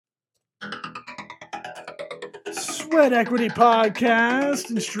Sweat Equity Podcast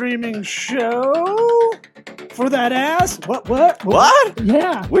and streaming show for that ass. What?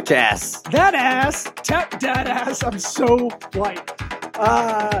 Yeah. Which ass? That ass. Tap that ass. I'm so white.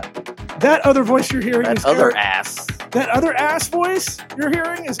 That other voice you're hearing is other Eric, ass. That other ass voice you're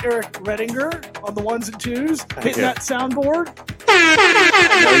hearing is Eric Redinger on the ones and twos, hitting that soundboard.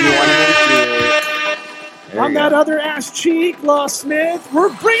 I know you wanted me to do it. On that other ass cheek, Law Smith, we're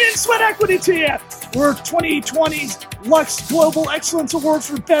bringing Sweat Equity to you. We're 2020's Lux Global Excellence Awards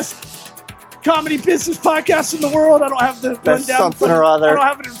for Best Comedy Business Podcast in the World. I don't have the Best rundown. something or other. I don't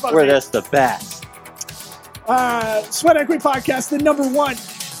have it in front We're of me. just the best. Sweat Equity Podcast, the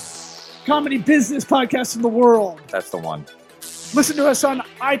 #1 comedy business podcast in the world. That's the one. Listen to us on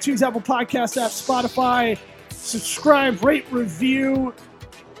iTunes, Apple Podcast app, Spotify. Subscribe, rate, review.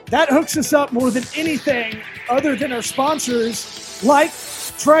 That hooks us up more than anything other than our sponsors, like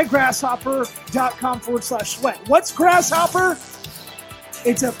trygrasshopper.com/sweat. What's Grasshopper?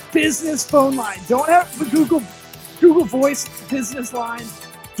 It's a business phone line. Don't have the Google Voice business line.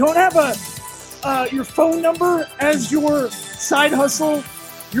 Don't have your phone number as your side hustle,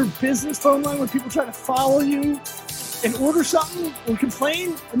 your business phone line when people try to follow you and order something or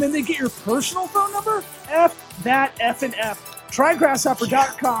complain, and then they get your personal phone number. F that F and F.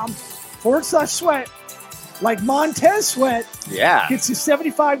 Trygrasshopper.com/sweat. Like Montez Sweat. Yeah. Gets you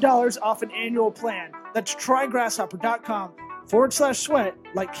 $75 off an annual plan. That's trygrasshopper.com/sweat.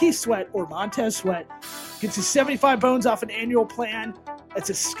 Like Keith Sweat or Montez Sweat. Gets you 75 bones off an annual plan. It's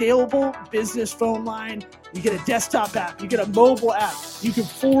a scalable business phone line. You get a desktop app. You get a mobile app. You can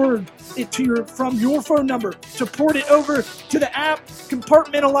forward it to from your phone number to port it over to the app.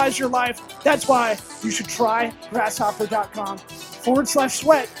 Compartmentalize your life. That's why you should try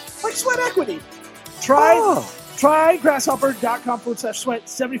grasshopper.com/sweat. Like Sweat Equity. Try grasshopper.com/sweat.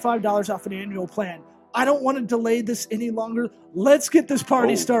 $75 off an annual plan. I don't want to delay this any longer. Let's get this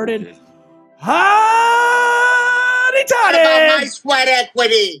party started. Howdy toddy! What about my Sweat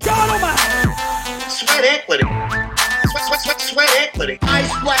Equity? Dynamite! Sweat Equity. Sweat Equity. My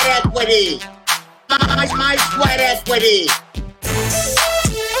Sweat Equity. My Sweat Equity. Sweat Equity.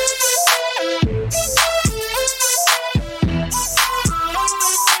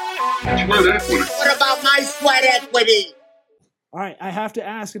 What about my Sweat Equity? All right, I have to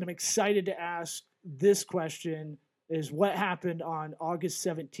ask, and I'm excited to ask this question, is what happened on August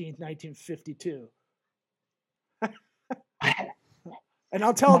 17th, 1952? And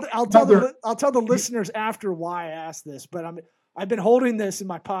I'll tell the listeners after why I asked this, but I've been holding this in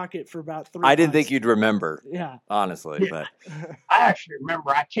my pocket for about 3 months. I didn't think you'd remember. Yeah. Honestly, Yeah. but I actually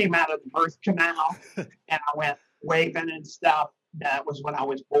remember I came out of the birth canal and I went waving and stuff. That was when I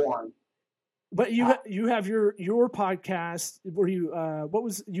was born. But you have your podcast where you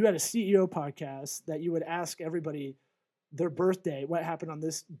had a CEO podcast that you would ask everybody their birthday, what happened on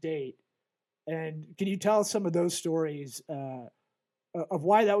this date, and can you tell us some of those stories of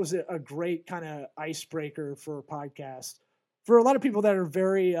why that was a great kind of icebreaker for a podcast for a lot of people that are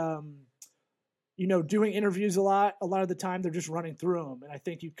very doing interviews a lot of the time they're just running through them, and I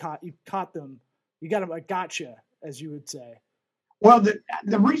think you caught them, you got them, a gotcha, as you would say. Well, the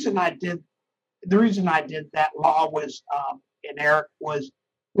reason I did that, Law, was and Eric, was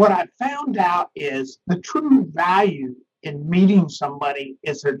what I found out is the true value in meeting somebody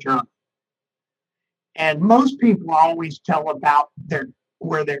is their journey. And most people always tell about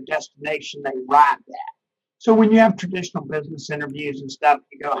where their destination they arrived at. So when you have traditional business interviews and stuff,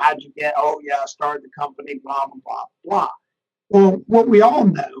 you go, how'd you get? Oh yeah, I started the company, blah, blah, blah, blah. Well, what we all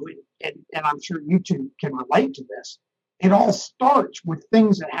know, and I'm sure you two can relate to this, it all starts with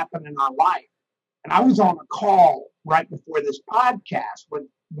things that happen in our life. And I was on a call right before this podcast with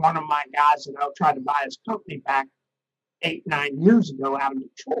one of my guys that I tried to buy his company back 8-9 years ago out of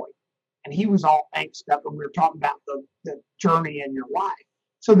Detroit. And he was all angst up, and we were talking about the journey in your life.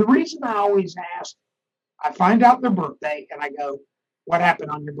 So the reason I always ask, I find out their birthday, and I go, what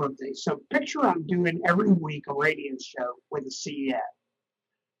happened on your birthday? So picture I'm doing every week a radio show with a CEO.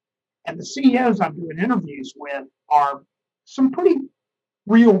 And the CEOs I'm doing interviews with are some pretty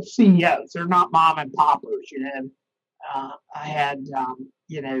real CEOs. They're not mom and poppers, I had,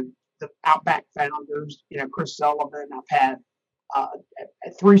 the Outback founders, Chris Sullivan. I've had a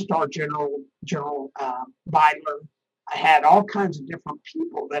 3-star General Bidler. I had all kinds of different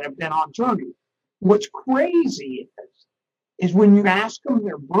people that have been on journey. What's crazy is when you ask them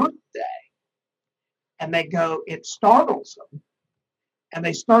their birthday and they go, it startles them, and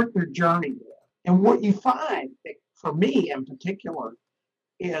they start their journey there. And what you find, for me in particular,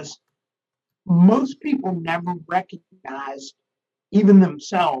 is most people never recognize, even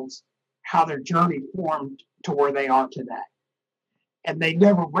themselves, how their journey formed to where they are today. And they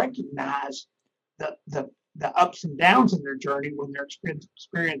never recognize the ups and downs in their journey when they're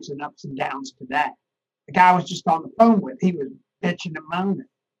experiencing ups and downs today. The guy I was just on the phone with, he was bitching and moaning,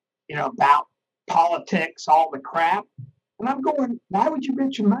 about politics, all the crap. And I'm going, why would you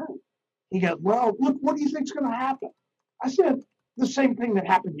bitch and moan? He goes, well, look, what do you think's going to happen? I said, the same thing that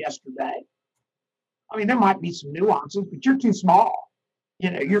happened yesterday. I mean, there might be some nuances, but you're too small.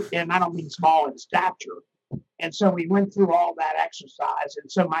 And I don't mean small in stature. And so we went through all that exercise.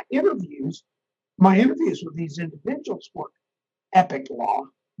 And so my interviews with these individuals were epic law.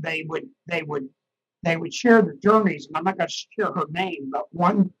 They would share their journeys, and I'm not going to share her name, but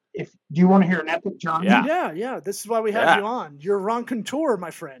one. Do you want to hear an epic journey? Yeah. This is why we have you on. You're Ron Couture, my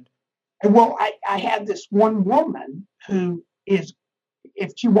friend. Well, I had this one woman who is,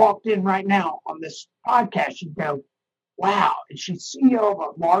 if she walked in right now on this podcast, she'd go, wow. And she's CEO of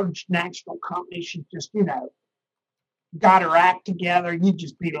a large national company. She just, got her act together. You'd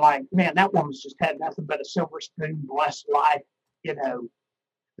just be like, man, that woman's just had nothing but a silver spoon, blessed life.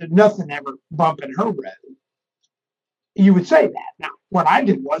 There's nothing ever bumping her road. You would say that. Now, what I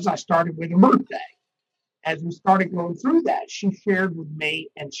did was I started with her birthday. As we started going through that, she shared with me,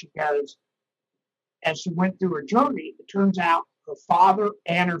 and she goes, as she went through her journey, it turns out her father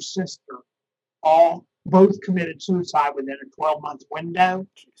and her sister both committed suicide within a 12-month window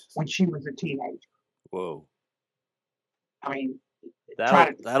when she was a teenager. Whoa. I mean,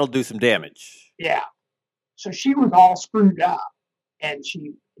 that'll do some damage. Yeah. So she was all screwed up, and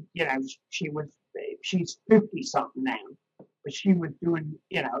she's 50 something now, but she was doing,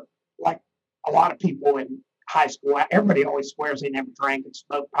 like a lot of people in high school. Everybody always swears they never drank and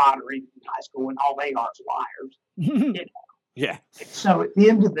smoked pot or anything in high school, and all they are is liars. Yeah. So at the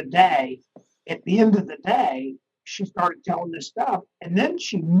end of the day, she started telling this stuff, and then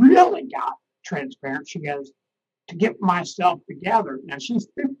she really got transparent. She goes, to get myself together. Now she's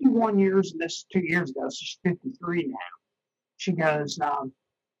 51 years, and this is 2 years ago, so she's 53 now. She goes,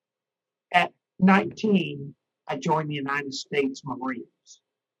 at 19, I joined the United States Marines.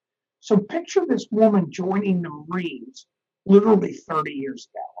 So picture this woman joining the Marines literally 30 years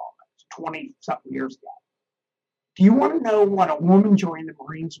ago, almost 20-something years ago. Do you want to know what a woman joining the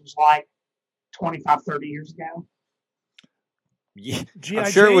Marines was like 25, 30 years ago? Yeah,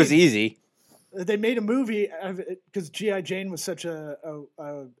 I'm sure it was easy. They made a movie of it because G.I. Jane was such a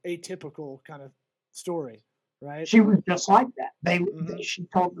atypical kind of story, right? She was just like that. She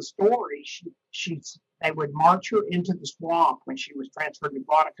told the story. They would march her into the swamp when she was transferred to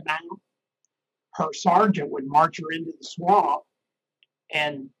Guadalcanal. Her sergeant would march her into the swamp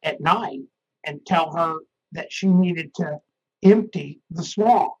and at night and tell her that she needed to empty the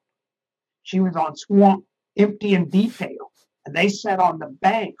swamp. She was on swamp empty and detail, and they sat on the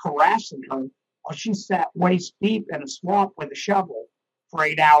bank harassing her while she sat waist deep in a swamp with a shovel for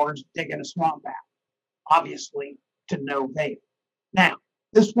 8 hours digging a swamp out, obviously to no avail. Now,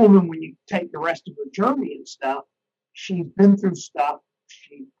 this woman, when you take the rest of her journey and stuff, she's been through stuff.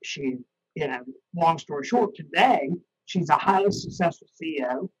 She, long story short, today, she's a highly successful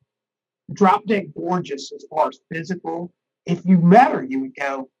CEO, drop dead gorgeous as far as physical. If you met her, you would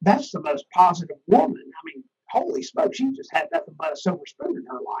go, that's the most positive woman. I mean, holy smoke, she just had nothing but a silver spoon in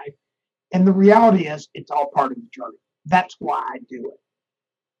her life. And the reality is, it's all part of the journey. That's why I do it.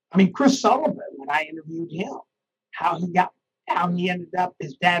 I mean, Chris Sullivan, when I interviewed him, how he ended up,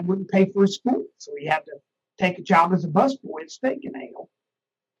 his dad wouldn't pay for his school. So he had to take a job as a busboy at Steak and Ale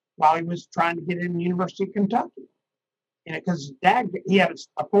while he was trying to get in the University of Kentucky. Because his dad, he had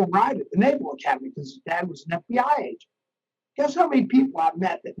a full ride at the Naval Academy because his dad was an FBI agent. Guess how many people I've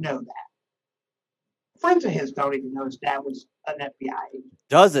met that know that? Friends of his don't even know his dad was an FBI agent.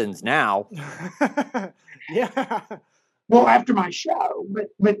 Dozens now. Yeah. Well, after my show, but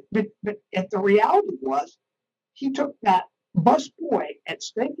the reality was, he took that busboy at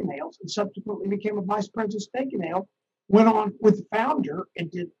Steak and Ales and subsequently became a vice president of Steak and Ale, went on with the founder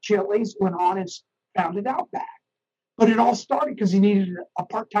and did Chili's, went on and founded Outback. But it all started because he needed a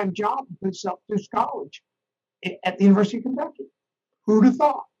part-time job to put himself through college at the University of Kentucky. Who'd have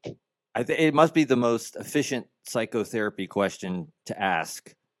thought? I think it must be the most efficient psychotherapy question to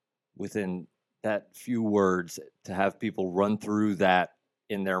ask within that few words, to have people run through that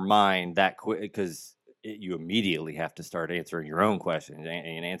in their mind that quick, because you immediately have to start answering your own questions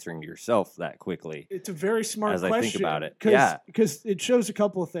and answering yourself that quickly. It's a very smart question. As I think about it. Because it shows a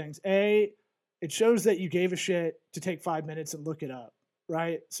couple of things. A, it shows that you gave a shit to take 5 minutes and look it up,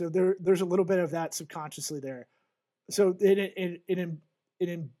 right? So there's a little bit of that subconsciously there. So it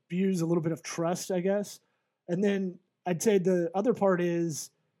imbues a little bit of trust, I guess. And then I'd say the other part is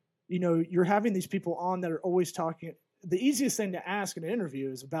you're having these people on that are always talking. The easiest thing to ask in an interview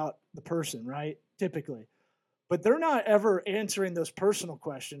is about the person, right? Typically. But they're not ever answering those personal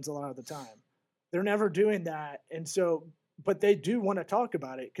questions a lot of the time. They're never doing that. And so, but they do want to talk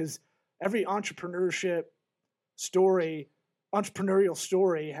about it because every entrepreneurial story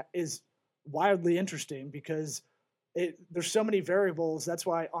is wildly interesting because there's so many variables. That's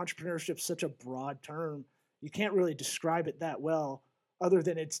why entrepreneurship is such a broad term. You can't really describe it that well other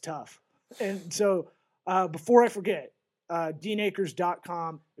than it's tough. And so before I forget,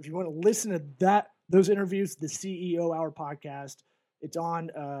 deanakers.com, if you want to listen to those interviews, the CEO Hour podcast, it's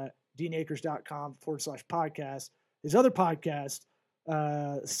on deanakers.com/podcast. His other podcast,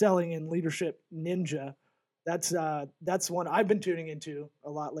 Selling and Leadership Ninja, that's one I've been tuning into a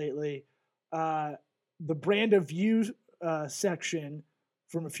lot lately. The Brand of You section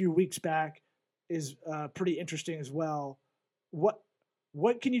from a few weeks back is pretty interesting as well. What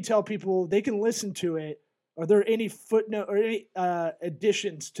can you tell people? They can listen to it. Are there any footnote or any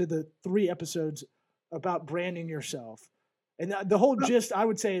additions to the 3 episodes about branding yourself? And the whole gist, I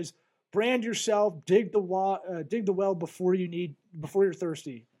would say, is brand yourself, dig the well before you're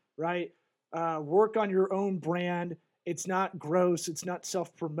thirsty, right? Work on your own brand. It's not gross. It's not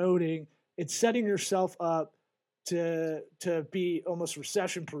self-promoting. It's setting yourself up to be almost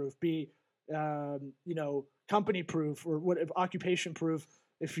recession-proof, be company-proof or occupation-proof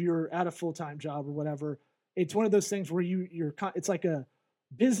if you're at a full-time job or whatever. It's one of those things where it's like a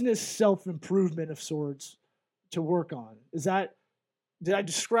business self-improvement of sorts to work on. Did I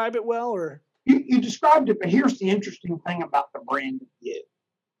describe it well, or? You described it, but here's the interesting thing about the brand of you,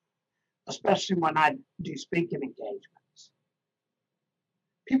 especially when I do speaking engagements.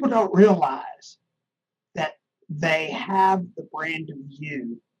 People don't realize that they have the brand of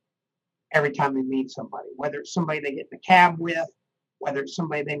you every time they meet somebody, whether it's somebody they get in a cab with, whether it's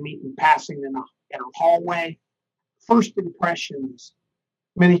somebody they meet in passing in a hallway. First impressions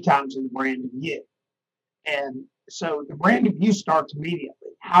many times in the brand of you. And so the brand of you starts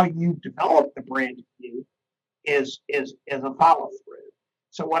immediately. How you develop the brand of you is a follow through.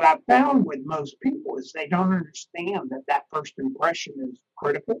 So what I've found with most people is they don't understand that first impression is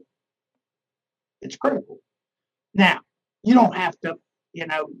critical. It's critical. Now, you don't have to,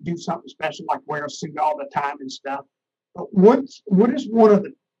 do something special like wear a suit all the time and stuff. But what is one of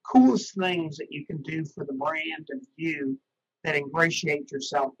the coolest things that you can do for the brand of you that ingratiates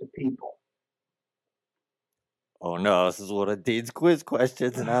yourself to people? Oh no, this is one of Dean's quiz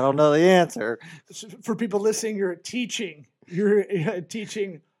questions, and I don't know the answer. For people listening, you're teaching CEO,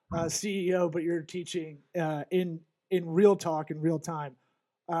 but you're teaching in real talk in real time.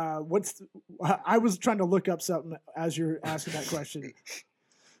 I was trying to look up something as you're asking that question.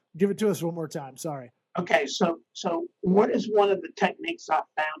 Give it to us one more time. Sorry. Okay, so what is one of the techniques I've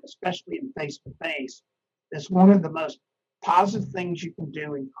found, especially in face-to-face, is one of the most positive things you can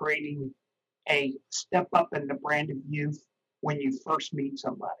do in creating a step up in the brand of you when you first meet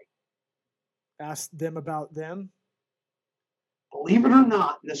somebody? Ask them about them. Believe it or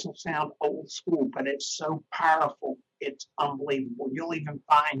not, this will sound old school, but it's so powerful. It's unbelievable. You'll even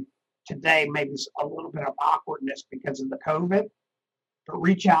find today maybe a little bit of awkwardness because of the COVID, but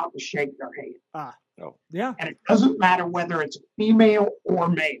reach out and shake their hand. Oh, yeah. And it doesn't matter whether it's a female or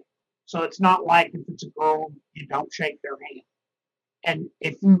male. So it's not like if it's a girl, you don't shake their hand. And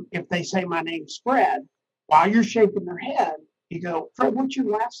if they say, my name's Fred, while you're shaking their head, you go, Fred, what's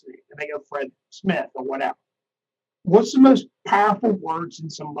your last name? And they go, Fred Smith or whatever. What's the most powerful words in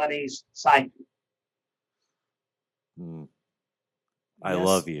somebody's psyche? I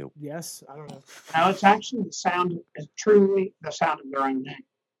love you. Yes, I don't know. No, it's actually truly the sound of their own name.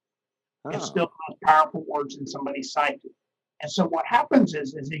 It's still the most powerful words in somebody's psyche. And so what happens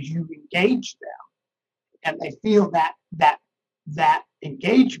is as you engage them and they feel that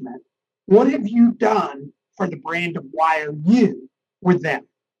engagement, what have you done for the brand of why are you with them?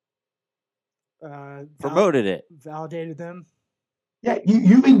 Promoted it. Validated them. Yeah,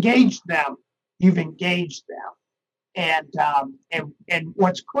 you've engaged them. And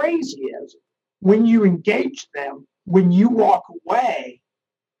what's crazy is when you engage them, when you walk away,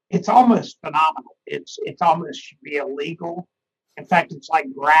 it's almost phenomenal. It's almost should be illegal. In fact, it's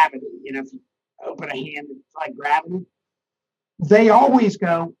like gravity. If you open a hand, it's like gravity. They always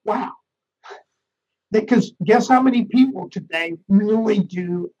go, wow. Because guess how many people today really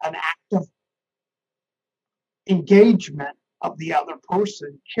do an active engagement of the other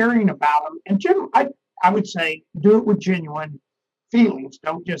person, caring about them. And I would say do it with genuine feelings.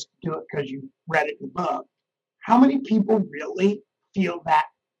 Don't just do it because you read it in the book. How many people really feel that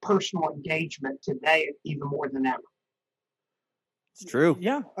personal engagement today, even more than ever? It's true.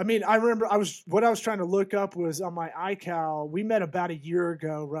 Yeah, I mean, I remember what I was trying to look up was on my iCal. We met about a year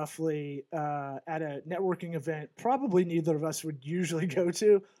ago, roughly, at a networking event. Probably neither of us would usually go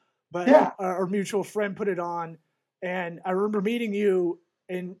to, but Yeah. our mutual friend put it on, and I remember meeting you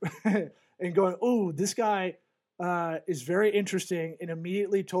and and going, "Oh, this guy is very interesting," and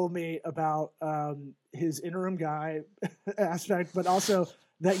immediately told me about his interim guy aspect, but also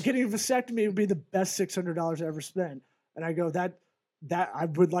that getting a vasectomy would be the best $600 I ever spent. And I go, that I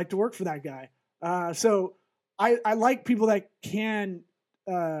would like to work for that guy. So I like people that can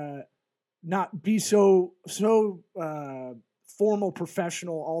not be so formal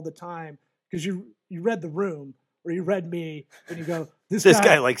professional all the time, because you read the room or you read me and you go, this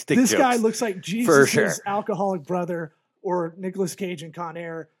guy likes dick this jokes. guy looks like Jesus' sure. alcoholic brother or Nicolas Cage in Con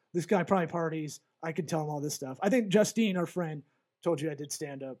Air. This guy probably parties. I can tell him all this stuff. I think Justine, our friend, told you I did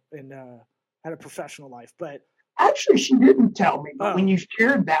stand up and had a professional life, but Actually, she didn't tell me, but Oh. when you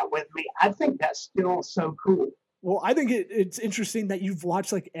shared that with me, I think that's still so cool. well, I think it's interesting that you've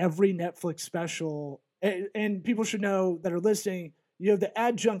watched like every Netflix special, and people should know that are listening. You have the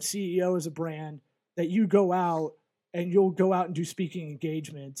Adjunct CEO as a brand that you go out and you'll go out and do speaking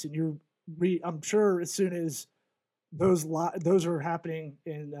engagements, and I'm sure as soon as those are happening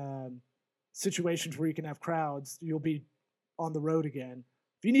in situations where you can have crowds, you'll be on the road again.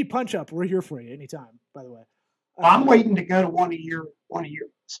 If you need punch up, we're here for you anytime. By the way, I'm waiting to go to one of your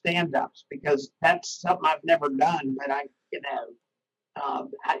stand-ups because that's something I've never done. But I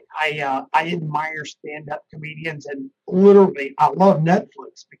admire stand-up comedians, and literally I love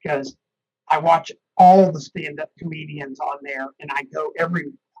Netflix because I watch all the stand-up comedians on there, and I go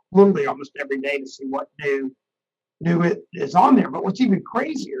literally almost every day to see what new it is on there. But what's even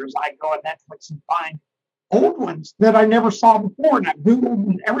crazier is I go on Netflix and find old ones that I never saw before, and I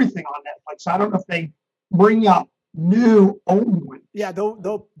Googled everything on Netflix. I don't know if they bring up new old ones. yeah,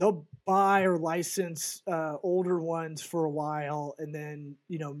 they'll buy or license older ones for a while, and then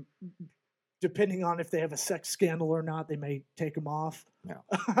depending on if they have a sex scandal or not, they may take them off.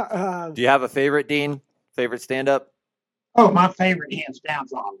 Yeah. Do you have a favorite, Dean? Favorite stand-up? Oh, my favorite hands down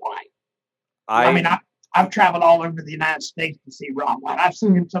is Ron White. I mean, I've traveled all over the United States to see Ron White. I've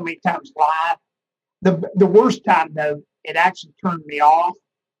seen him so many times live. The worst time, though, it actually turned me off,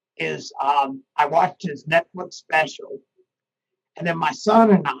 is I watched his Netflix special, and then my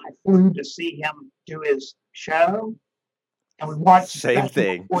son and I flew to see him do his show, and we watched the Same special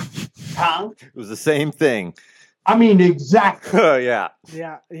thing. Huh? It was the same thing. I mean, exactly. Oh, yeah.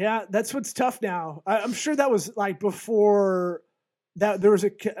 Yeah, that's what's tough now. I'm sure that was like before that there was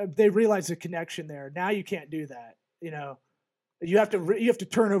they realized a connection there. Now you can't do that. You have to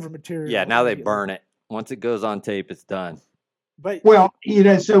turn over material. Yeah, now they burn it. Once it goes on tape, it's done. But Well,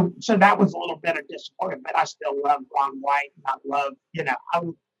 so that was a little bit of disappointment, but I still love Ron White. And I love,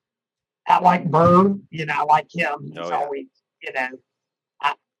 I like Burr. I like him. He's Oh, yeah. always,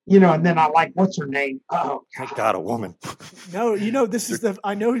 and then I like, what's her name? Oh, Thank God, a woman. no, this is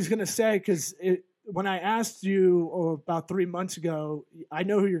I know he's going to say, because when I asked you about 3 months ago, I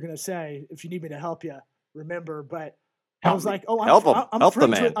know who you're going to say. If you need me to help you, remember. But I was like, oh, Help him. Help the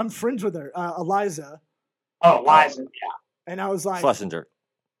man. I'm friends with her, Eliza. Oh, Liza, yeah. And I was like, Schlesinger.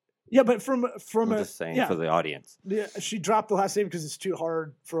 yeah, but from I'm a just saying yeah, for the audience. yeah, she dropped the last name because it's too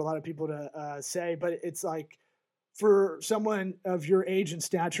hard for a lot of people to say. But it's like, for someone of your age and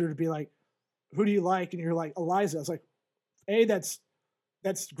stature to be like, who do you like? And you're like, Eliza. I was like,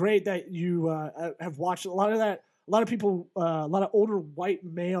 that's great that you have watched a lot of that. A lot of people, a lot of older white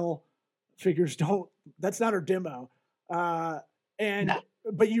male figures don't. That's not her demo. But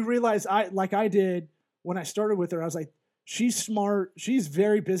you realize I did when I started with her. I was like, she's smart. She's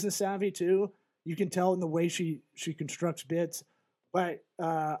very business savvy too. You can tell in the way she constructs bits. But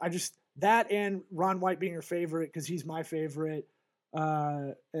I just, that and Ron White being her favorite because he's my favorite.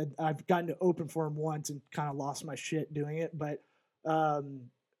 And I've gotten to open for him once and kind of lost my shit doing it. But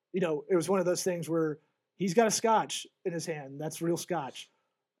it was one of those things where he's got a scotch in his hand. That's real scotch.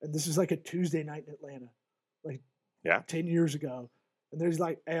 And this is like a Tuesday night in Atlanta, like 10 years ago. And there's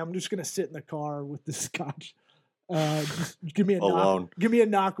like, hey, I'm just gonna sit in the car with the scotch. Just give me a Alone. knock. Give me a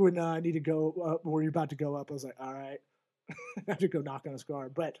knock when I need to go up, or you're about to go up. I was like, all right. I have to go knock on his car.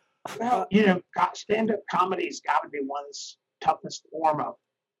 But Well, stand-up comedy's got to be one of the toughest form of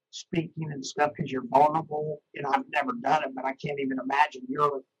speaking and stuff because you're vulnerable. I've never done it, but I can't even imagine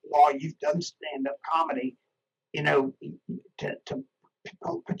you've done stand-up comedy. To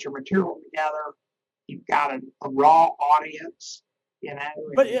put your material together, you've got a raw audience.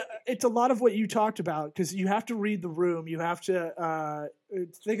 But it's a lot of what you talked about because you have to read the room. You have to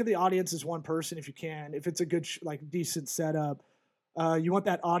think of the audience as one person if you can. If it's a good, decent setup, You want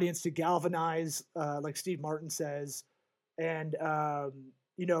that audience to galvanize, like Steve Martin says. And,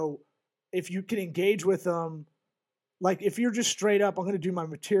 if you can engage with them, like if you're just straight up, I'm going to do my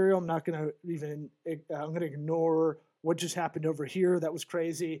material. I'm not going to I'm going to ignore what just happened over here. That was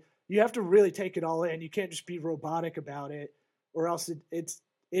crazy. You have to really take it all in. You can't just be robotic about it, or else it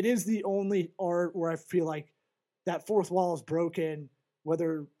is the only art where I feel like that fourth wall is broken,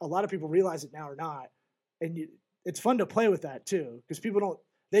 whether a lot of people realize it now or not. And it's fun to play with that too, because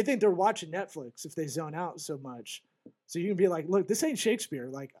they think they're watching Netflix if they zone out so much. So you can be like, look, this ain't Shakespeare.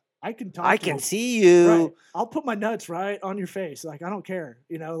 Like, I can talk. I can see you. Right. I'll put my nuts right on your face. Like, I don't care.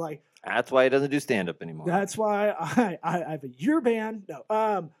 Like. That's why he doesn't do stand-up anymore. That's why I have a year ban.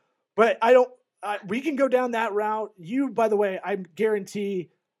 No. But I don't. We can go down that route. You, by the way, I guarantee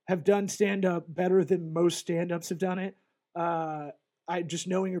have done stand-up better than most stand-ups have done it. I just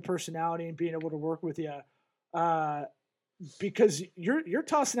knowing your personality and being able to work with you, because you're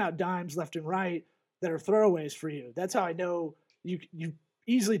tossing out dimes left and right that are throwaways for you. That's how I know you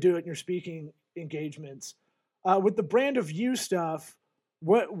easily do it in your speaking engagements. With the brand of you stuff,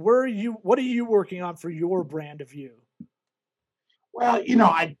 what are you working on for your brand of you? Well,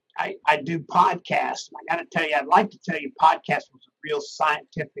 I do podcasts. And I got to tell you, I'd like to tell you, podcast was a real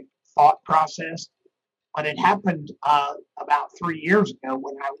scientific thought process, but it happened about 3 years ago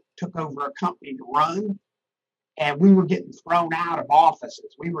when I took over a company to run, and we were getting thrown out of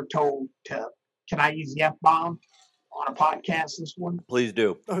offices. We were told to, can I use the F-bomb on a podcast, this one? Please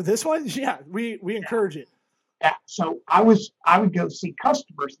do. Oh, this one? Yeah, we encourage it. Yeah. So I would go see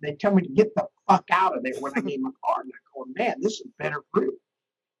customers, and they'd tell me to get the fuck out of there when I gave my card. And I go, man, this is better fruit.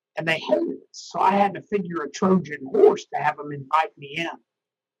 And they hated it. So I had to figure a Trojan horse to have them invite me in.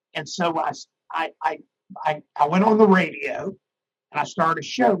 And so I went on the radio, and I started a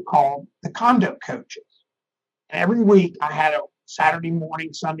show called The Condo Coaches. And every week I had a Saturday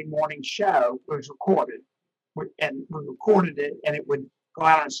morning, Sunday morning show. It was recorded. And we recorded it, and it would go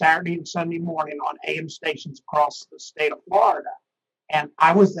out on Saturday and Sunday morning on AM stations across the state of Florida. And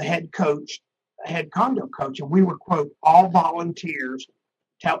I was the head condo coach, and we were, quote, all volunteers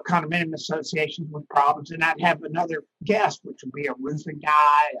to help condominium associations with problems. And I'd have another guest, which would be a roofing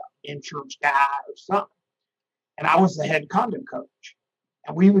guy, an insurance guy, or something. And I was the head condo coach.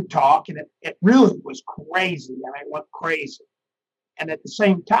 And we would talk, and it really was crazy. I mean, it went crazy. And at the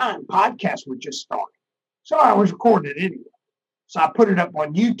same time, podcasts were just starting. So I was recording it anyway. So I put it up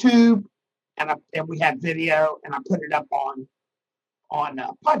on YouTube, and we had video, and I put it up on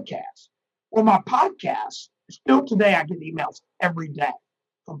podcasts. Well, my podcast, still today, I get emails every day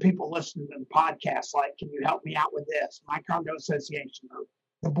from people listening to the podcast, like, can you help me out with this? My condo association, or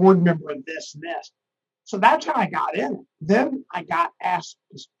the board member of this and this. So that's how I got in it. Then I got asked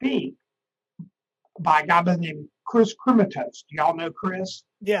to speak by a guy by the name of Chris Krimitos. Do y'all know Chris?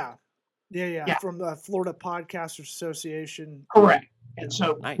 Yeah. From the Florida Podcasters Association. Correct. And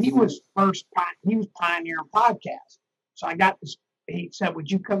so nice. he was pioneering podcasts. So I got this. He said, would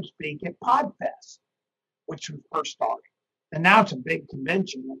you come speak at PodFest, which was first started. And now it's a big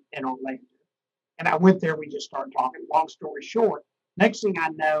convention in Orlando. And I went there. We just started talking. Long story short, next thing I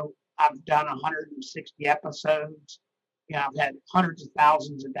know, I've done 160 episodes. I've had hundreds of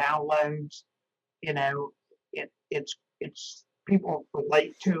thousands of downloads. It's people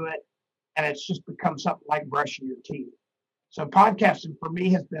relate to it. And it's just become something like brushing your teeth. So podcasting for me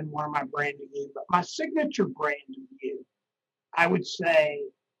has been one of my brand of you. But my signature brand of you, I would say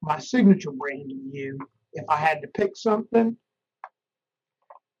my signature brand of you, if I had to pick something,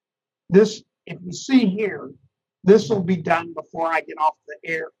 if you see here, this will be done before I get off the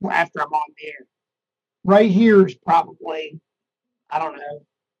air, after I'm on the air. Right here is probably,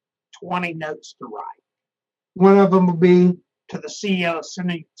 20 notes to write. One of them will be to the CEO of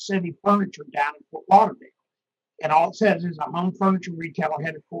City Furniture down in Fort Lauderdale. And all it says is a home furniture retailer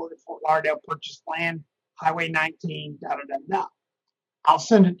headquartered in Fort Lauderdale purchased land, Highway 19, da-da-da-da. I'll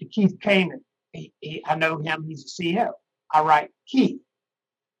send it to Keith Kamen. I know him. He's the CEO. I write, Keith,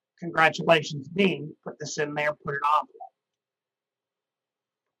 congratulations, Dean. Put this in there, put it on.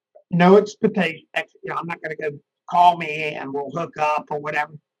 No expectation. I'm not going to go call me and we'll hook up or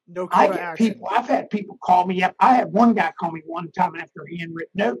whatever. No call to action. I've had people call me up. I had one guy call me one time after a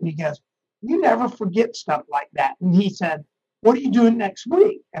handwritten note, and he goes, you never forget stuff like that. And he said, what are you doing next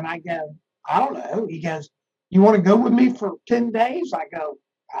week? And I go, I don't know. He goes, you want to go with me for 10 days? I go,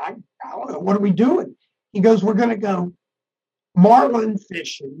 I don't know. What are we doing? He goes, we're going to go marlin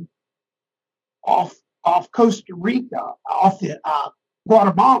fishing off Costa Rica, off the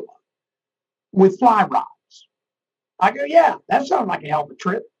Guatemala with fly rods. I go, yeah, that sounds like a hell of a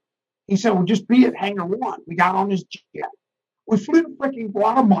trip. He said, well, just be at Hangar 1. We got on his jet. We flew to freaking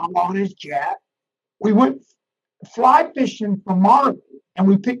Guatemala on his jet. We went fly fishing for marlin, and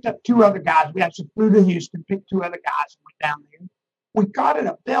we picked up 2 other guys. We actually flew to Houston, picked 2 other guys, and went down there. We got in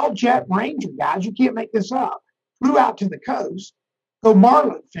a Bell Jet Ranger, guys. You can't make this up. Flew out to the coast, go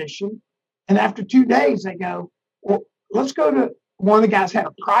marlin fishing, and after 2 days, they go, well, let's go to, one of the guys had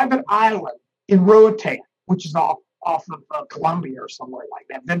a private island in Roatan, which is off of Colombia or somewhere like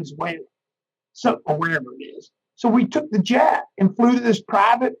that, Venezuela, so, or wherever it is. So we took the jet and flew to this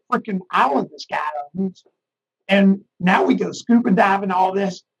private freaking island this guy owns. And now we go scuba diving, all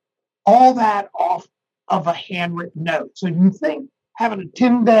that off of a handwritten note. So you think having a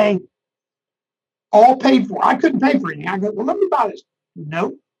 10-day all paid for, I couldn't pay for anything. I go, well, let me buy this.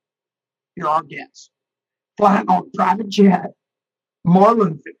 Nope, you're our guest. Flying on a private jet,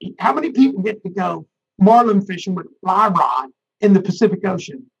 marlin fishing. How many people get to go marlin fishing with a fly rod in the Pacific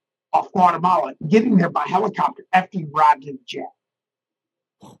Ocean off Guatemala, getting there by helicopter after you arrived in the jet?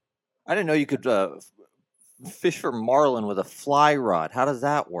 I didn't know you could fish for marlin with a fly rod. How does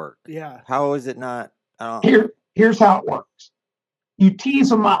that work? Yeah. How is it not? I don't... Here's how it works. You tease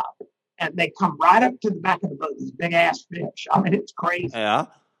them up, and they come right up to the back of the boat. These big ass fish. I mean, it's crazy. Yeah.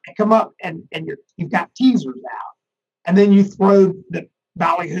 They come up, and you've got teasers out, and then you throw the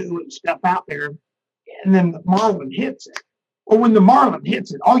ballyhoo and stuff out there, and then the marlin hits it. Well, when the marlin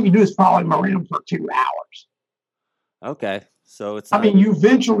hits it, all you do is follow him around for 2 hours. Okay. So it's. I mean, you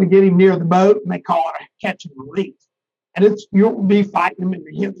eventually get him near the boat, and they call it a catch and release. And you'll be fighting him, and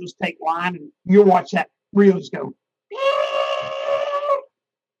he'll just take line, and you'll watch that reel just go.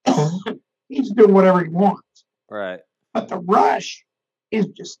 He's doing whatever he wants. Right. But the rush is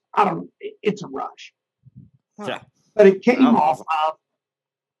just, I don't know, it's a rush. Yeah. But it came off of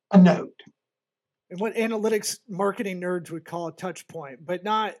a note. And what analytics marketing nerds would call a touch point, but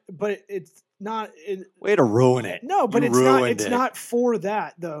it's not. Way to ruin it. No, but you it's not. ruined It's it. not for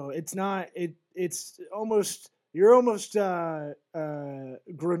that though. It's not. It's almost. You're almost granola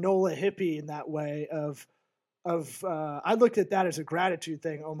hippie in that way of. I looked at that as a gratitude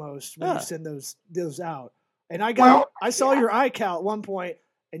thing almost when you send those out. And I saw your iCal at one point,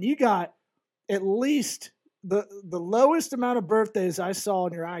 and you got at least the lowest amount of birthdays I saw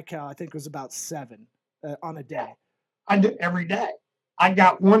in your iCal. I think was about 7 on a day. I do every day. I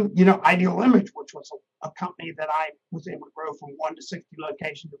got one, Ideal Image, which was a company that I was able to grow from 1 to 60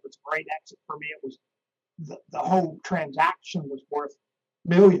 locations. It was a great exit for me. It was the whole transaction was worth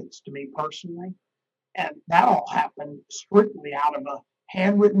millions to me personally. And that all happened strictly out of a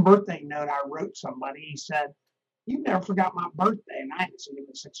handwritten birthday note I wrote somebody. He said, "You never forgot my birthday." And I hadn't seen him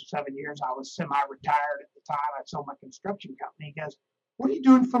in 6 or 7 years. I was semi-retired at the time. I sold my construction company. He goes, "What are you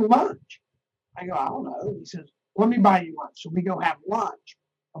doing for lunch?" I go, "I don't know." He says, "Let me buy you lunch." So we go have lunch.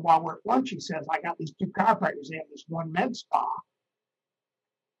 And while we're at lunch, he says, "I got these 2 chiropractors. They have this one med spa.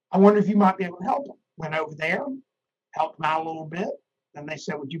 I wonder if you might be able to help them." Went over there, helped them out a little bit. Then they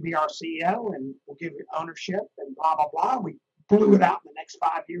said, "Would you be our CEO and we'll give you ownership," and blah, blah, blah. We blew it out in the next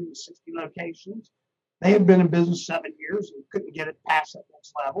 5 years with 60 locations. They had been in business 7 years and couldn't get it past that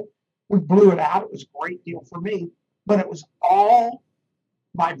next level. We blew it out. It was a great deal for me, but it was all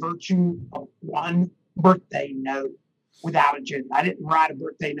by virtue of one birthday note without agenda. I didn't write a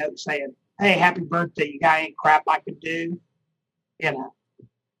birthday note saying, "Hey, happy birthday. You got any crap I could do?"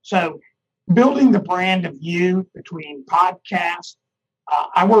 So building the brand of you between podcasts,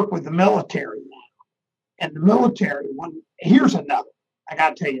 I work with the military now. And the military here's another. I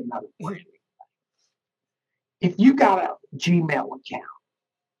got to tell you another thing. If you got a Gmail account,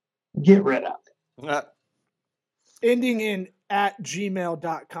 get rid of it. Ending in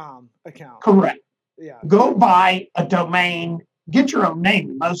 @gmail.com account. Correct. Yeah. Go buy a domain. Get your own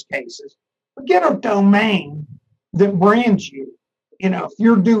name in most cases. But get a domain that brands you. If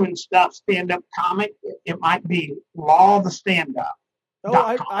you're doing stuff, stand-up comic, it might be Law the Stand-Up.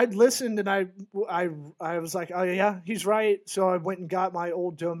 Oh, I'd listened and I was like, oh yeah, he's right. So I went and got my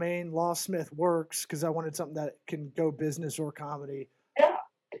old domain, Lawsmith Works, because I wanted something that can go business or comedy. Yeah.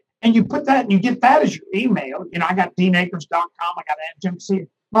 And you put that and you get that as your email. I got deanakers.com. I got agency.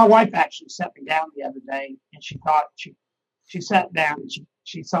 My wife actually sat me down the other day and she thought she sat down and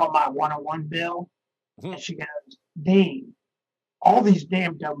she saw my 101 bill and she goes, "Dean, all these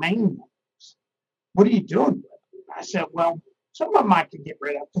damn domain names, what are you doing with them?" I said, "Well, some of them I could get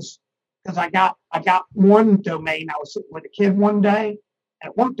rid of because I got one domain. I was sitting with a kid one day,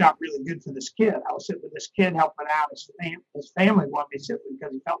 and it worked out really good for this kid. I was sitting with this kid helping out his family wanted me to sit with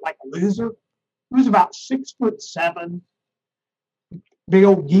because he felt like a loser. He was about 6'7", big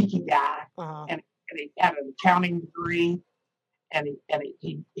old geeky guy, and he had an accounting degree. And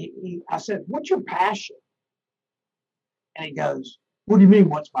I said, "What's your passion?" And he goes, what do you mean,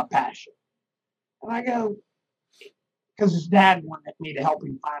 what's my passion? And I go, because his dad wanted me to help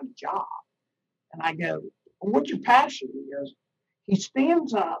him find a job. And I go, well, what's your passion? He goes, he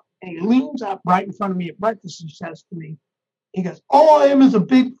stands up and he leans up right in front of me at breakfast and says to me, he goes, all I am is a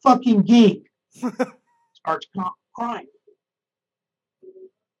big fucking geek. Starts crying.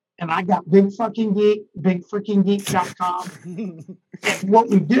 And I got Big Fucking Geek, bigfreakinggeek.com. And what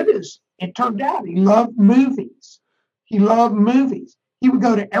we did is, it turned out he loved movies. He loved movies. He would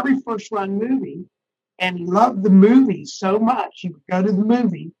go to every first run movie, and he loved the movies so much. He would go to the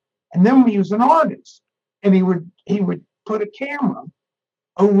movie, and then he was an artist, and he would put a camera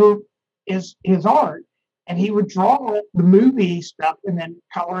over his art, and he would draw the movie stuff and then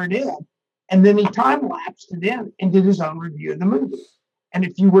color it in. And then he time-lapsed it in and did his own review of the movie. And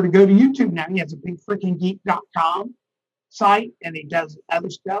if you were to go to YouTube now, he has a bigfreakinggeek.com site, and he does other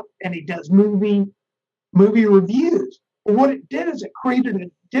stuff, and he does movie reviews. But what it did is it created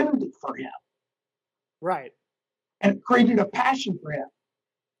an identity for him. Right. And it created a passion for him.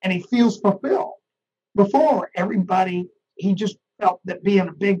 And he feels fulfilled. Before, everybody, he just felt that being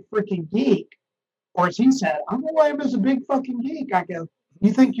a big freaking geek, or as he said, I'm the way as a big fucking geek. I go,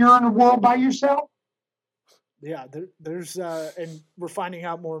 you think you're in a world by yourself? Yeah, there's and we're finding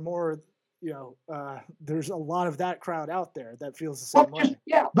out more and more, there's a lot of that crowd out there that feels the same way.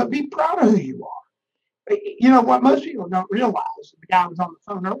 But be proud of who you are. You know, what most people don't realize, the guy was on the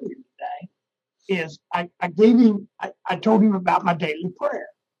phone earlier today, is I told him about my daily prayer.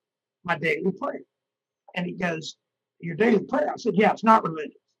 And he goes, your daily prayer? I said, yeah, it's not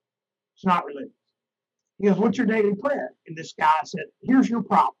religious. It's not religious. He goes, what's your daily prayer? And this guy said, here's your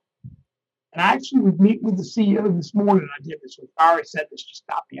problem. And I actually would meet with the CEO this morning. I did this with, I already said this, just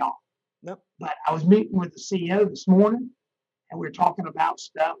stop me off. Yep. But I was meeting with the CEO this morning, and we were talking about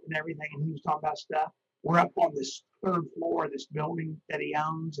stuff and everything, and he was talking about stuff. We're up on this third floor of this building that he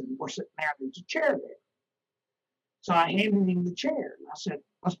owns, and we're sitting there, and there's a chair there. So I handed him the chair, and I said,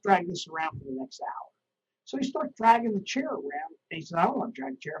 let's drag this around for the next hour. So he starts dragging the chair around, and he said, I don't want to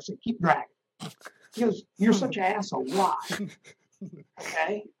drag the chair. I said, keep dragging. He goes, you're such an asshole. Why?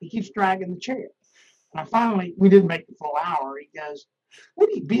 Okay. He keeps dragging the chair. And we didn't make the full hour. He goes, what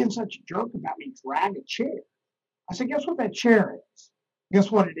are you being such a jerk about me drag a chair? I said, guess what that chair is?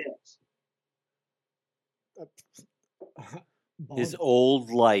 Guess what it is? His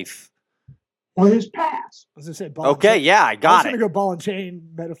old life. Well, his past. I was going to say ball Okay, yeah, I got it. I was going to go ball and chain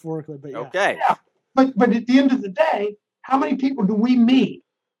metaphorically, but yeah. Okay. Yeah. But at the end of the day, how many people do we meet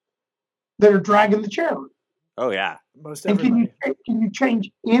that are dragging the chair? Oh, yeah. Most and everybody. Can you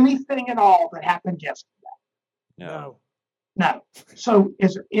change anything at all that happened yesterday? No. No. So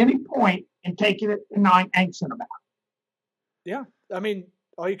is there any point in taking it and not angsting about it? Yeah. I mean,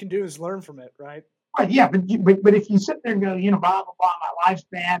 all you can do is learn from it, right? Right, yeah, but if you sit there and go, blah, blah, blah, my life's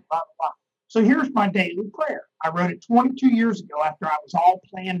bad, blah, blah, blah. So here's my daily prayer. I wrote it 22 years ago after I was all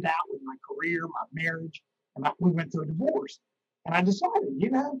planned out with my career, my marriage, and we went through a divorce. And I decided,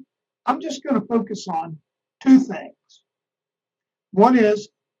 I'm just going to focus on two things. One is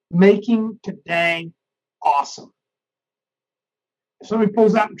making today awesome. If somebody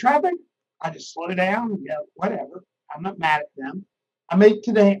pulls out in traffic, I just slow down and go, whatever. I'm not mad at them. I make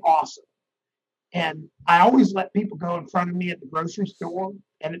today awesome. And I always let people go in front of me at the grocery store,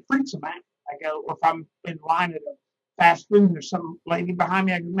 and it freaks them out. I go, or if I'm in line at a fast food and there's some lady behind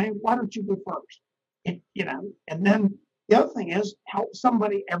me, I go, man, why don't you go first? And then the other thing is help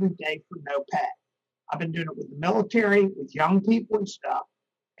somebody every day for no pay. I've been doing it with the military, with young people and stuff.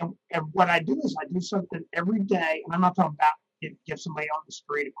 And what I do is I do something every day, and I'm not talking about give somebody on the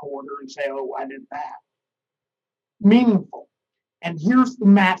street a quarter and say, oh, I did that. Meaningful. And here's the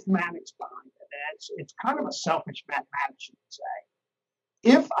mathematics behind it. It's kind of a selfish mathematics, you could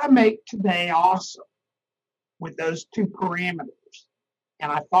say. If I make today awesome with those two parameters,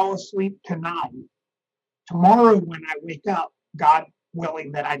 and I fall asleep tonight, tomorrow when I wake up, God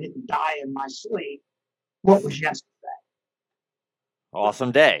willing that I didn't die in my sleep, what was yesterday?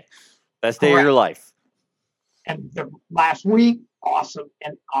 Awesome day. Best day of your life. And the last week, awesome,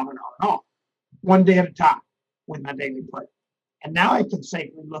 and on and on and on. One day at a time with my daily prayer. And now I can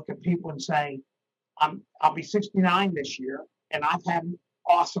safely look at people and say, I'll be 69 this year, and I've had an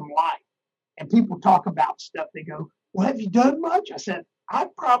awesome life. And people talk about stuff. They go, well, have you done much? I said,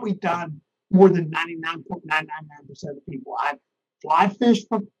 I've probably done more than 99.999% of people. I fly fish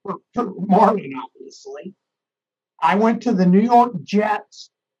for marlin, obviously. I went to the New York Jets,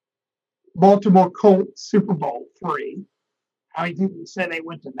 Baltimore Colts Super Bowl 3. How many people say they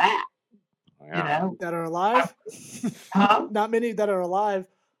went to that? Yeah. That are alive? Huh? Not many that are alive.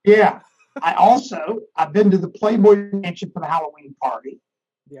 Yeah. I've been to the Playboy Mansion for the Halloween party.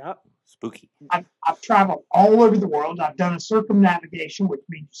 Yeah. Spooky. I've traveled all over the world. I've done a circumnavigation, which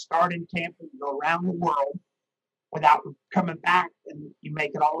means you start in Tampa and go around the world without coming back, and you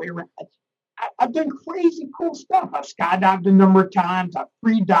make it all the way around. I've done crazy cool stuff. I've skydived a number of times. I've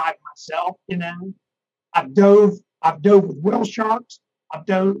free-dived myself, I've dove with whale sharks. I've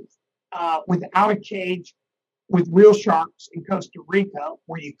dove without a cage with real sharks in Costa Rica,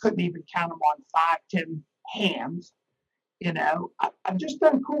 where you couldn't even count them on 5-10 hands. I've just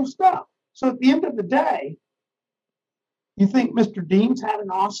done cool stuff. So at the end of the day, you think Mr. Dean's had an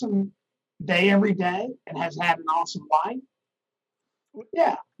awesome day every day and has had an awesome life?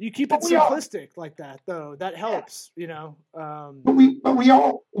 Yeah. You keep it simplistic like that, though. That helps, But we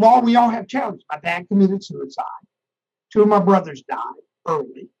all have challenges. My dad committed suicide. 2 of my brothers died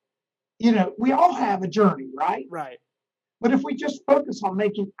early. We all have a journey, right? Right. But if we just focus on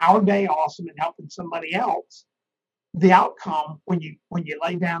making our day awesome and helping somebody else, the outcome when you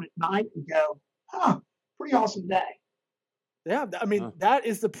lay down at night and go, pretty awesome day. Yeah, I mean, that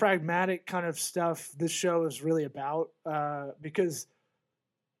is the pragmatic kind of stuff this show is really about. Because,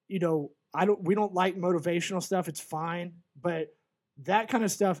 we don't like motivational stuff. It's fine, but that kind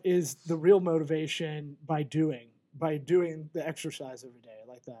of stuff is the real motivation by doing the exercise every day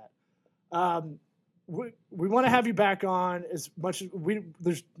like that. We want to have you back on as much as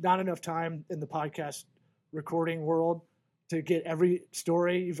there's not enough time in the podcast recording world to get every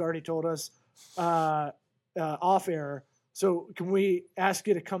story you've already told us off air. So can we ask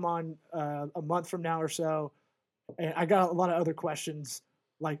you to come on a month from now or so? And I got a lot of other questions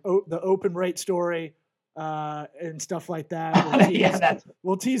like the open rate story and stuff like that.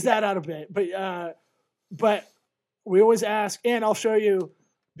 We'll tease that out a bit, but we always ask, and I'll show you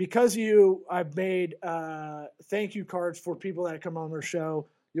because I've made thank you cards for people that come on our show.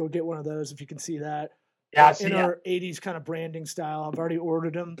 You'll get one of those if you can see that. Yeah, in our 80s kind of branding style. I've already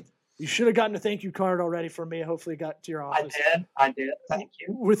ordered them. You should have gotten a thank you card already from me. Hopefully it got to your office. I did. Thank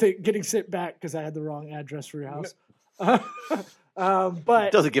you. With it getting sent back because I had the wrong address for your house. But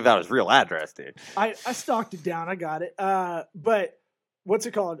it doesn't give out his real address, dude. I stalked it down. I got it. But what's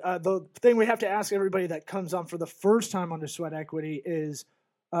it called? The thing we have to ask everybody that comes on for the first time on the Sweat Equity is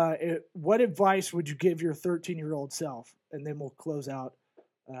what advice would you give your 13-year-old self? And then we'll close out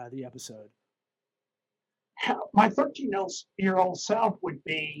the episode. My 13-year-old self would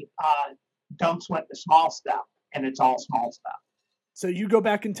be don't sweat the small stuff, and it's all small stuff. So you go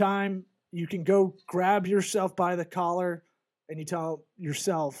back in time, you can go grab yourself by the collar, and you tell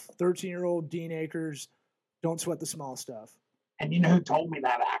yourself, 13-year-old Dean Akers, don't sweat the small stuff. And you know who told me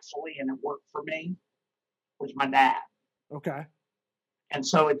that actually, and it worked for me, was my dad. Okay. And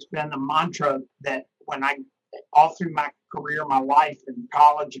so it's been a mantra that all through my career, my life and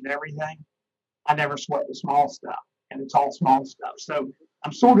college and everything, I never sweat the small stuff, and it's all small stuff. So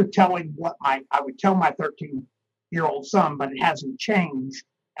I'm sort of telling what I would tell my 13-year-old son, but it hasn't changed.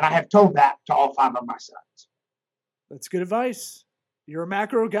 And I have told that to all 5 of my sons. That's good advice. You're a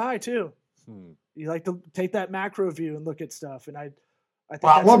macro guy too. You like to take that macro view and look at stuff. And I think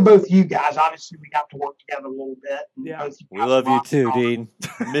I love both you guys. Obviously, we got to work together a little bit. Yeah. We love you too, Dean.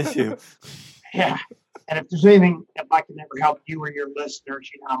 Miss you. Yeah. And if there's anything, if I can ever help you or your listeners,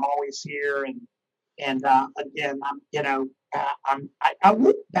 I'm always here. And again, I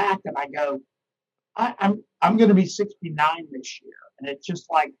look back and I go, I'm going to be 69 this year, and it's just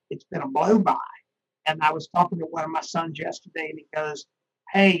like it's been a blow by. And I was talking to one of my sons yesterday, and he goes,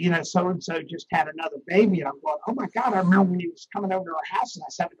 "Hey, so and so just had another baby," and I'm going, "Oh my God!" I remember when he was coming over to our house, and I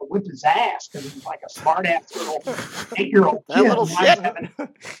was having to whip his ass because he was like a smart ass little 8-year-old kid. That little shit.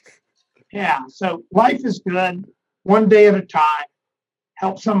 Yeah, so life is good, one day at a time.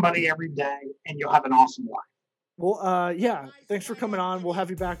 Help somebody every day, and you'll have an awesome life. Well, yeah, thanks for coming on. We'll have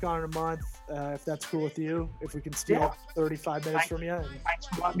you back on in a month if that's cool with you, if we can steal 35 minutes from you. Thanks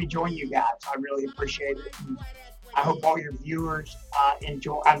for letting me join you guys. I really appreciate it. And I hope all your viewers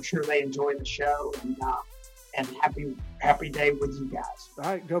enjoy. I'm sure they enjoy the show, and happy day with you guys.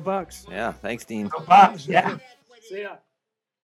 All right, go Bucks. Yeah, thanks, Dean. Go Bucks, yeah. See ya.